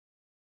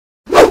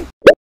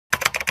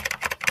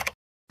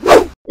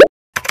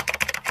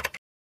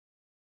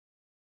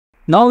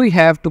Now we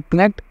have to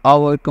connect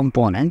our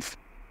components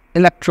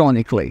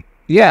electronically.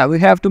 Yeah, we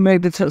have to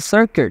make this a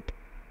circuit.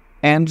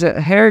 And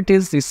here it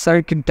is the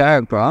circuit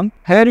diagram.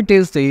 Here it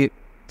is the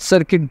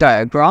circuit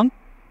diagram.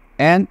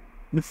 And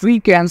we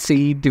can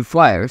see the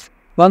wires.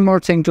 One more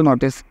thing to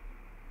notice.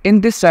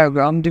 In this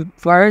diagram, the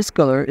wire's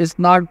color is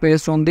not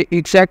based on the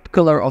exact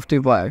color of the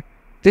wire.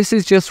 This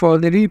is just for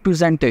the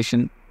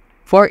representation.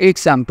 For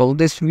example,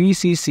 this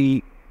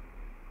VCC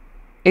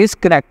is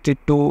connected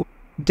to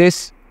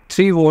this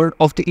 3 volt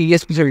of the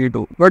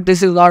ESP32, but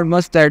this is not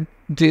must that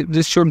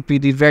this should be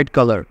the red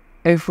color.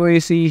 If we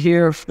see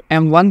here,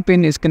 M1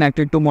 pin is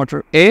connected to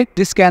motor A,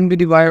 this can be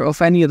the wire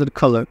of any other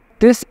color.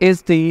 This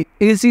is the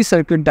easy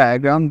circuit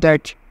diagram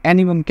that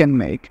anyone can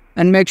make.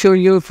 And make sure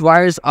your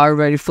wires are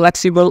very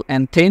flexible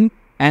and thin,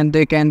 and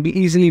they can be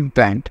easily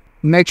bent.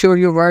 Make sure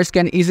your wires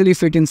can easily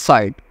fit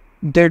inside.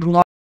 They do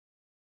not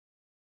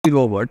be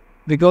robot,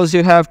 because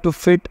you have to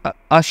fit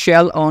a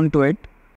shell onto it.